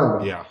go learn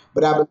them. Yeah.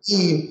 But I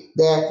believe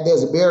that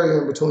there's a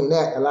barrier in between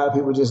that. A lot of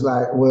people just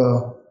like,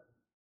 well,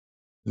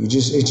 it's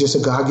just a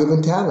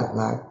God-given talent.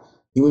 Like,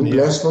 he was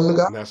blessed from the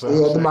God.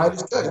 He had the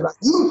Midas touch. Like,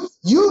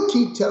 you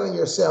keep telling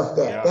yourself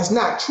that. Yeah. That's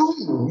not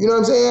true. You know what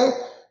I'm saying?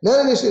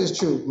 None of this shit is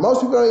true.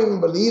 Most people don't even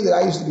believe that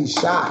I used to be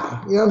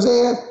shy. You know what I'm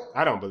saying?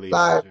 I don't believe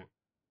like, that.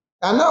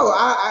 I know.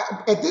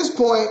 I at this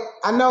point,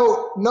 I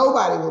know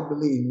nobody would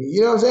believe me.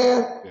 You know what I'm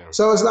saying? Yeah.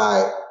 So it's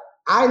like,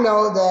 I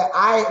know that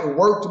I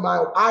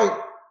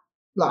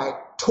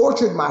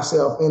tortured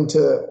myself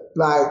into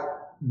like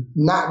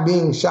not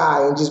being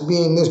shy and just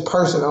being this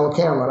person on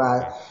camera.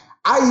 Like,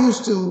 I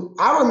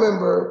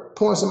remember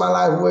points in my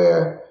life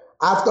where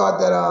I thought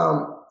that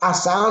I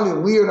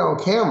sounded weird on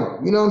camera.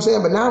 You know what I'm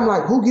saying? But now I'm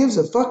like, who gives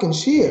a fucking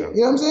shit?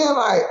 You know what I'm saying?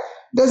 Like,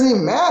 it doesn't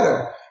even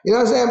matter. You know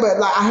what I'm saying? But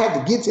like, I had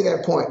to get to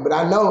that point. But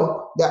I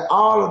know that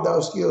all of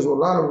those skills were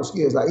learnable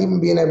skills. Like, even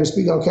being able to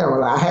speak on camera.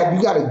 Like,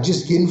 you got to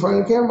just get in front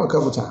of the camera a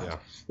couple times. Yeah.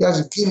 You got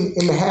to get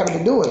in the habit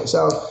of doing it.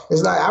 So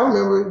it's like, I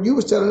remember you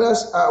was telling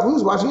us, we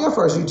was watching your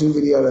first YouTube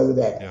video the other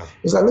day. Yeah.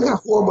 It's like, look how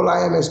horrible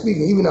I am at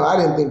speaking, even though I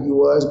didn't think you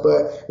was.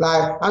 But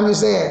like, I'm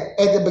just saying,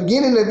 at the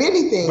beginning of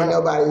anything,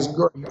 nobody's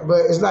great.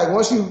 But it's like,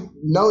 once you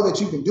know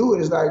that you can do it,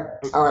 it's like,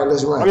 all right,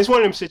 let's run. I mean, it's one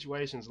of them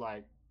situations,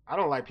 like, I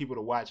don't like people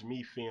to watch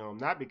me film,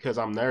 not because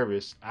I'm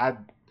nervous. I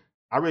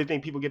really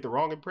think people get the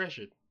wrong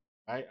impression.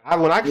 Right?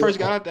 When I first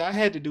got out there, I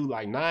had to do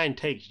like 9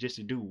 takes just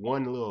to do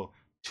one little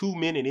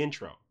 2-minute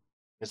intro.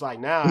 It's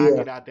like, now I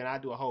get out there and I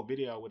do a whole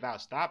video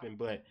without stopping,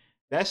 but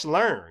that's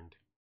learned.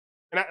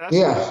 And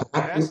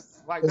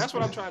that's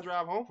what I'm trying to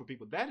drive home for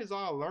people. That is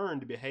all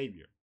learned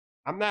behavior.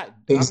 I'm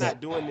not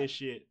doing this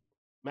shit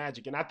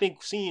magic. And I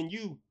think seeing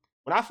you,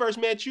 when I first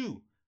met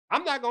you,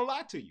 I'm not gonna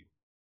lie to you,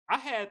 I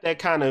had that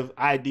kind of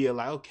idea,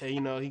 like, okay,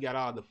 he got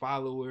all the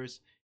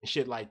followers and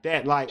shit like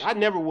that. Like, I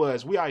never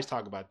was, we always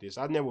talk about this,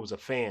 I never was a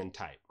fan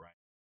type, right?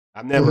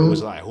 I never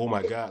was like, oh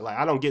my God, like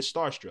I don't get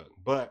starstruck.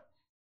 But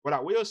what I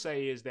will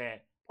say is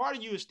that part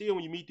of you is still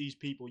when you meet these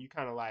people, you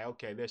kind of like,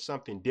 okay, there's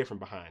something different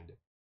behind it.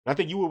 And I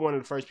think you were one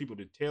of the first people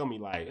to tell me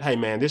like, hey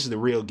man, this is the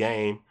real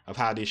game of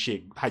how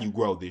you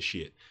grow this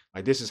shit.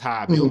 Like this is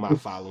how I built my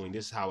following.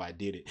 This is how I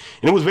did it.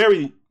 And it was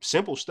very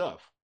simple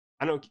stuff.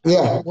 I don't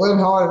it wasn't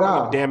hard at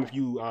all. Give a damn if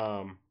you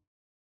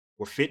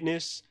were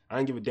fitness. I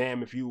didn't give a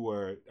damn if you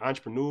were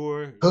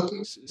entrepreneur,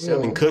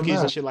 selling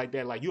cookies and shit like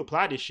that. Like you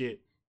apply this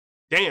shit,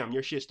 damn,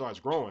 your shit starts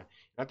growing.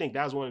 And I think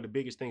that was one of the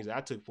biggest things that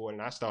I took for it,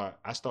 and I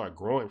start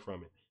growing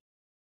from it.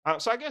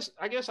 So I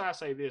guess I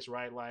say this,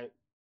 right? Like,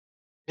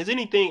 is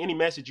any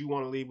message you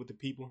want to leave with the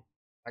people?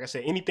 Like I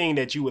said, anything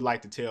that you would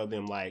like to tell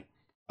them, like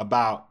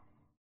about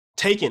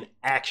taking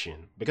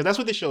action, because that's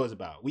what this show is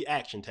about. We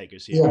action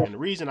takers here, and the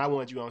reason I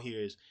wanted you on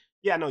here is,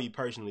 I know you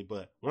personally,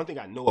 but one thing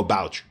I know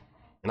about you,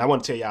 and I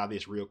want to tell y'all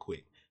this real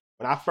quick.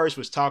 When I first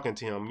was talking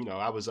to him,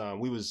 I was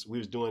we was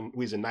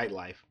in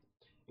nightlife.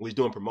 We was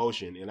doing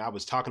promotion, and I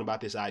was talking about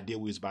this idea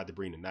we was about to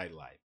bring to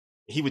nightlife.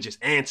 And he was just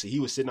antsy. He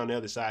was sitting on the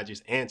other side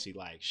just antsy,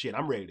 like, shit,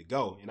 I'm ready to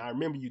go. And I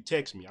remember you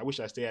text me. I wish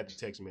I still had the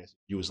text message.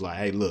 You was like,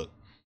 hey, look,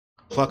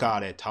 fuck all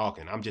that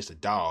talking. I'm just a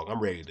dog.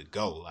 I'm ready to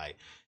go. Like,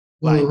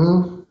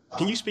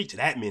 can you speak to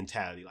that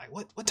mentality? Like,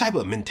 what type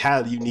of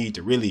mentality you need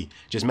to really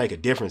just make a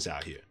difference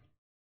out here?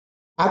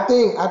 I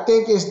think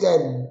it's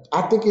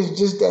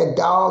just that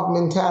dog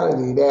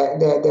mentality,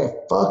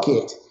 that fuck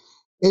it.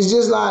 It's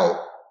just like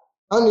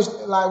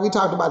we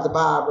talked about the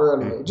vibe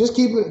earlier. Just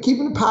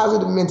keeping a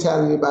positive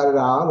mentality about it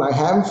all, like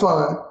having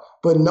fun,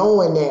 but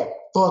knowing that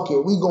fuck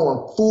it, we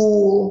going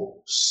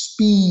full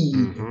speed.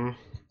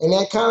 And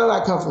that kind of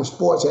like come from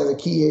sports as a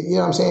kid. You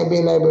know what I'm saying?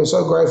 Being able,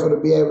 so grateful to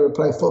be able to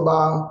play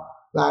football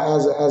like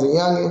as a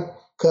youngin',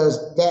 because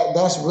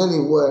that's really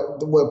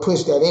what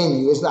pushed that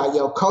in you. It's like,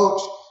 yo,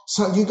 coach.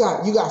 So you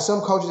got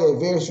some coaches that are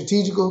very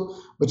strategical,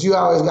 but you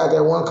always got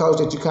that one coach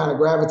that you kind of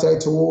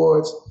gravitate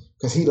towards,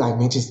 because he like,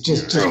 man, just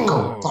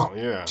go, fuck,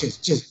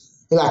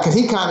 just like, because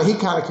he kind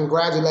of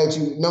congratulates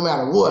you no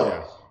matter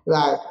what,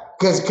 like,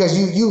 because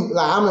you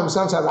like, I remember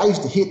sometimes I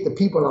used to hit the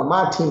people on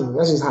my team.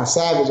 That's just how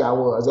savage I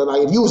was. And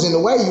like, if you was in the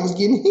way, you was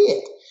getting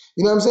hit.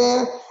 You know what I'm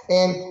saying?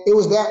 And it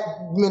was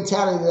that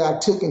mentality that I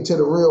took into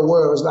the real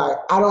world. It was like,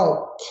 I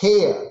don't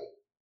care.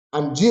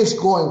 I'm just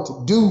going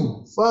to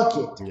do. Fuck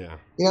it. Yeah.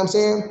 You know what I'm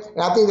saying?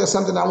 And I think that's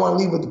something I want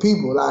to leave with the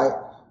people. Like,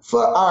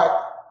 fuck. All right.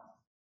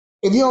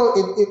 If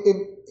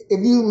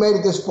you made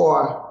it this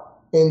far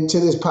into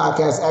this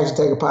podcast, Action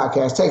Taker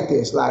podcast, take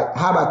this. Like,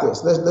 how about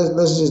this?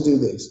 Let's just do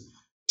this.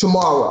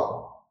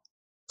 Tomorrow,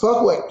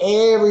 fuck what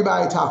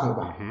everybody talking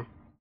about.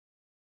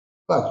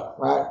 Fuck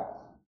it, right?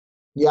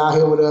 Y'all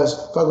here with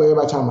us. Fuck what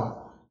everybody talking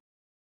about.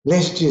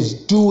 Let's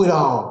just do it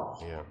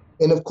all. Yeah.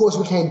 And of course,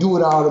 we can't do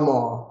it all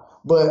tomorrow.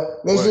 But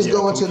let's just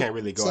go into. We can't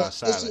really go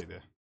outside like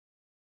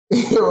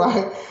that.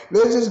 Right.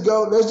 Let's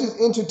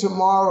just enter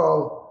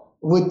tomorrow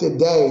with the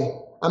day.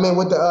 I mean,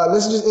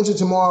 let's just enter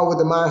tomorrow with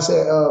the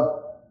mindset of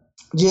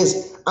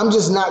I'm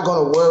just not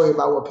going to worry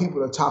about what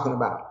people are talking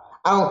about.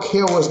 I don't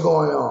care what's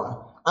going on.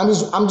 I'm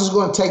just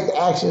going to take the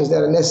actions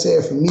that are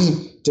necessary for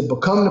me to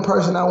become the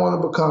person I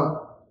want to become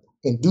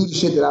and do the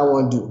shit that I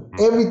want to do.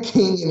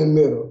 Everything in the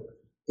middle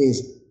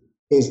is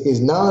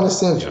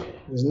non-essential.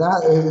 It's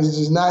not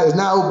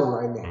open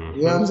right now.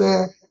 You know what I'm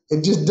saying?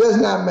 It just does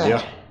not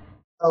matter.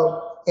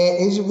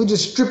 And we're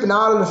just stripping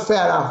all of the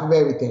fat off of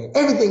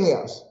everything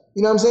else.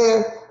 You know what I'm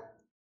saying?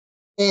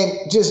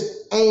 And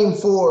just aim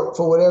for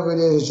whatever it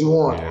is that you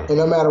want, and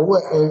no matter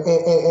what. And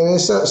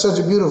it's such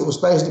a beautiful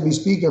space to be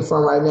speaking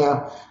from right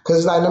now, because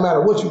it's like no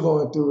matter what you're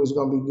going through, it's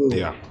gonna be good.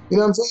 Yeah. You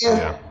know what I'm saying?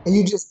 Yeah. And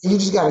you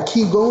just gotta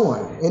keep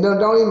going. It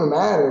don't even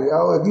matter,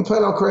 yo. If you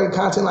plan on creating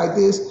content like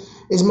this,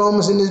 it's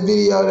moments in this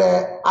video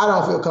that I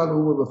don't feel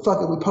comfortable with, but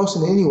fuck it, we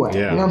posting it anyway. Yeah.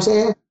 You know what I'm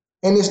saying?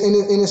 And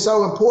it's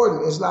so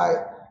important. It's like,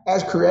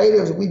 as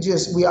creatives,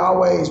 we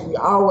always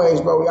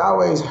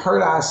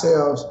hurt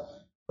ourselves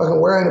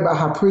fucking worrying about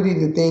how pretty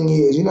the thing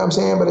is. You know what I'm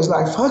saying? But it's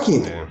like, fuck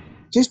it. Yeah.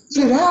 Just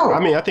put it out. I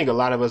mean, I think a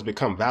lot of us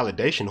become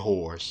validation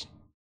whores.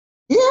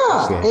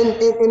 Yeah.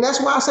 And that's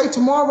why I say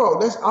tomorrow,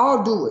 let's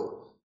all do it.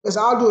 Let's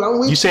all do it. I'm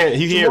with you.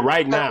 Saying you hear it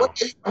right now.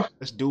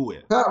 Let's do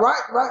it.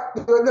 Right.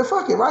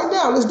 Fuck it. Right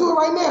now. Let's do it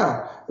right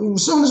now.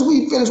 As soon as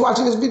we finish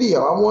watching this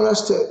video, I want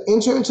us to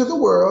enter into the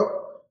world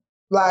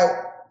like,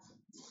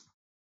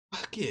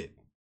 fuck it.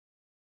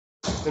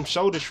 Them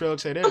shoulder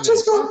shrugs say that.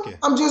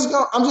 I'm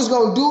just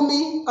gonna do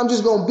me. I'm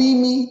just gonna be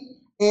me,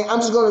 and I'm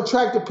just gonna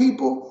attract the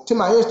people to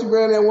my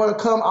Instagram that want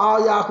to come.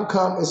 All y'all can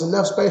come. There's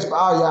enough space for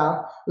all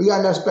y'all. We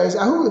got enough space.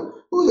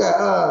 Who's that?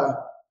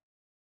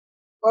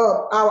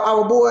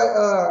 Our boy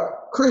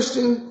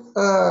Christian,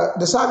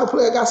 the soccer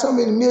player, got so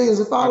many millions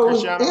of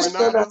followers. Yeah.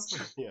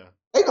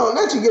 They gonna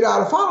let you get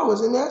all the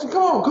followers in there.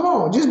 Come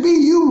on, just be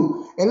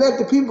you and let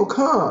the people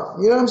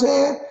come. You know what I'm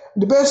saying?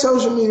 The best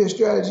social media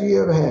strategy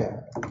you ever had.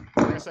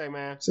 Like I say,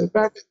 man. Sit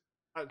back.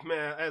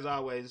 Man, as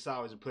always, it's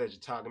always a pleasure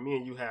talking. Me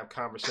and you have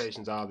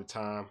conversations all the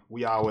time.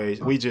 We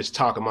just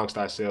talk amongst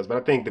ourselves. But I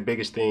think the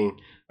biggest thing,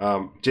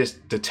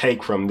 just to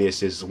take from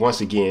this is,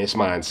 once again, it's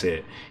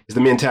mindset. It's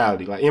the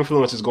mentality. Like,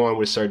 influence is going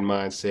with a certain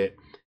mindset,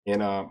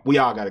 and we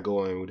all got to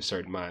go in with a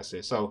certain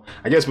mindset. So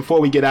I guess before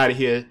we get out of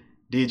here,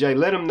 DJ,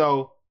 let them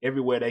know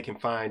everywhere they can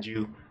find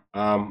you.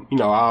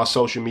 All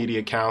social media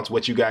accounts,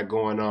 what you got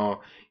going on,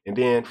 and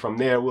then from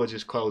there we'll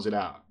just close it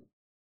out.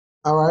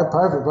 All right,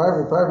 perfect.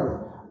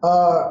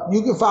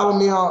 You can follow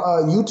me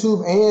on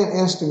YouTube and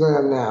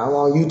Instagram now. I'm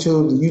on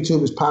YouTube. The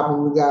YouTube is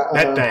popping. We got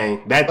that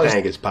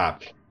thing is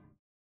popping.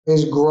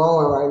 It's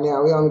growing right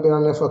now. We only been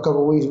on there for a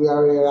couple of weeks. We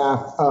already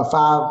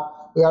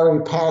We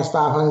already passed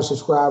 500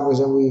 subscribers,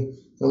 and we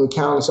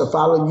counting. So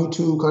follow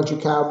YouTube Country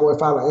Cowboy.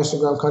 Follow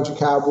Instagram Country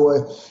Cowboy.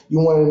 You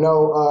want to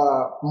know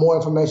more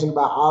information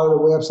about all of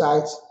the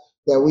websites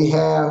that we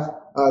have,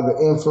 the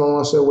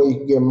influencer where you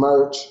can get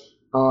merch.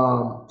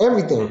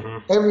 Everything,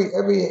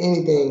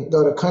 anything,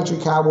 go to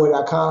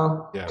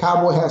countrycowboy.com. Yeah.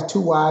 Cowboy has 2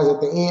 Y's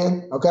at the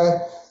end. Okay.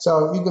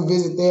 So you can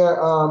visit there.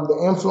 The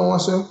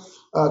influencer,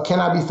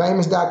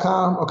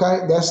 canibefamous.com.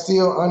 Okay. That's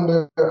still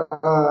under,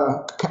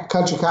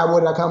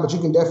 countrycowboy.com, but you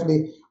can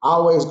definitely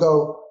always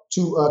go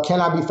to,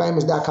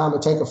 canibefamous.com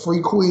and take a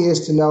free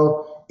quiz to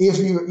know if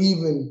you're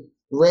even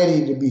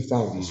ready to be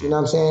famous. You know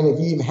what I'm saying? If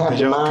you even have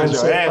the mindset.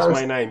 Because your ass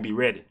might not even be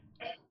ready.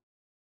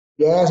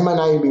 Your ass might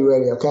not even be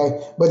ready,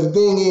 okay? But the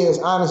thing is,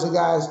 honestly,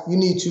 guys, you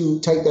need to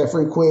take that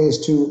free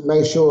quiz to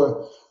make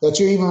sure that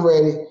you're even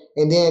ready.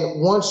 And then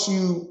once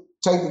you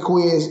take the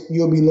quiz,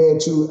 you'll be led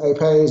to a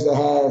page that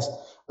has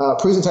a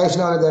presentation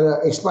on it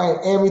that explain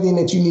everything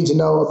that you need to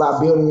know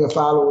about building your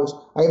followers.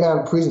 I even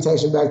have a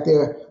presentation back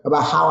there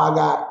about how I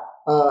got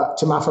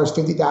to my first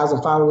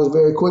 50,000 followers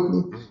very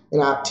quickly.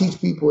 And I teach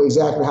people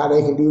exactly how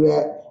they can do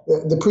that.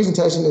 The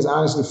presentation is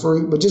honestly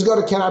free, but just go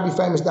to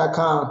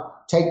canibefamous.com.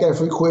 Take that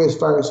free quiz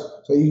first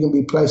so you can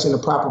be placed in the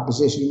proper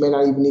position. You may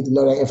not even need to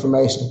know that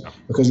information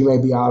because you may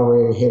be all the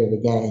way ahead of the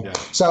game. Yeah.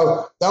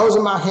 So those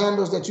are my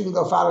handles that you can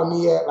go follow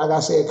me at. Like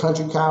I said,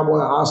 Country Cowboy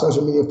on all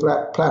social media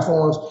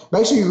platforms.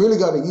 Make sure you really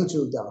go to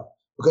YouTube, though,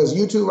 because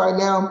YouTube right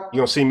now.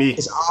 You're going to see me.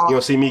 You're going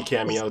to see me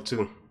cameo,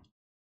 too.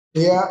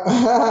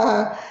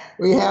 Yeah.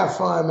 We have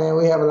fun, man.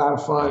 We have a lot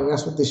of fun, and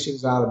that's what this shit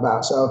is all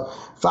about. So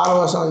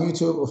follow us on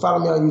YouTube, or follow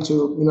me on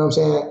YouTube, you know what I'm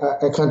saying,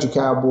 at Country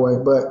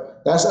Cowboy. But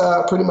that's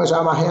pretty much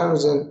all my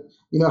handles, and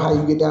you know how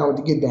you get down with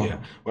the get down. Yeah.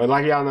 Well,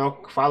 like y'all know,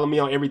 follow me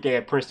on everything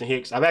at Princeton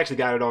Hicks. I've actually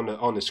got it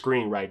on the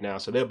screen right now,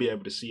 so they'll be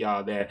able to see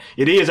all that.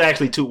 It is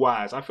actually 2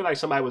 Y's. I feel like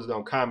somebody was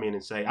going to comment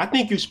and say, I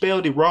think you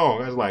spelled it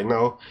wrong. I was like,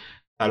 no,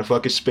 how the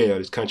fuck is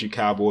spelled? It's Country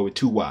Cowboy with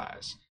 2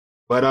 Y's.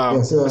 But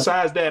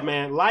besides that,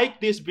 man,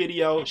 like this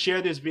video,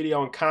 share this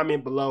video, and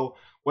comment below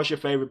what's your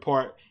favorite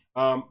part.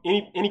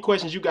 Any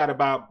questions you got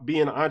about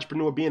being an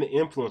entrepreneur, being an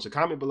influencer,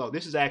 comment below.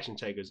 This is Action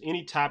Takers.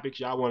 Any topics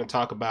y'all want to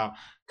talk about,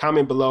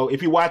 comment below.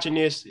 If you're watching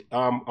this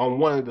on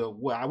one of the,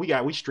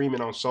 we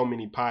streaming on so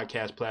many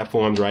podcast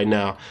platforms right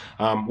now.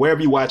 Wherever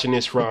you're watching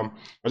this from,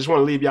 I just want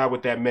to leave y'all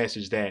with that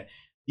message that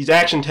these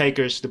action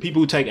takers, the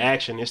people who take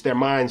action, it's their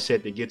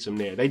mindset that gets them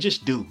there. They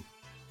just do.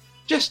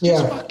 Just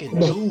fucking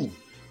do.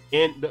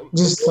 And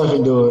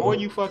the more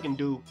you fucking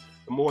do,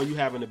 the more you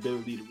have an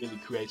ability to really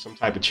create some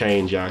type of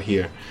change out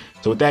here.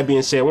 So with that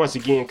being said, once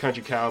again,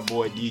 Country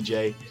Cowboy,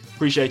 DJ,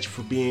 appreciate you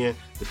for being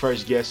the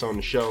first guest on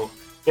the show.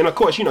 And of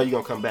course, you know you're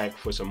going to come back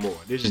for some more.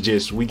 This is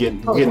just, we're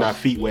getting our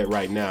feet wet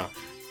right now.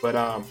 But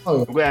I'm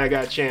glad I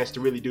got a chance to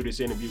really do this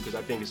interview because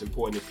I think it's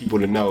important for people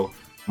to know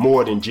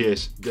more than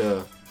just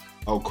the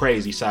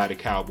crazy side of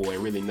Cowboy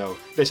and really know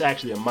there's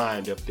actually a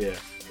mind up there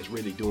that's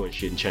really doing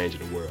shit and changing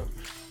the world.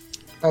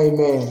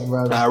 Amen,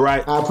 brother. All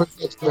right. I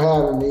appreciate you for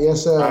having me.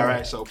 Yes, sir. All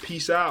right. So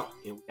peace out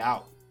and we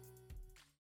out.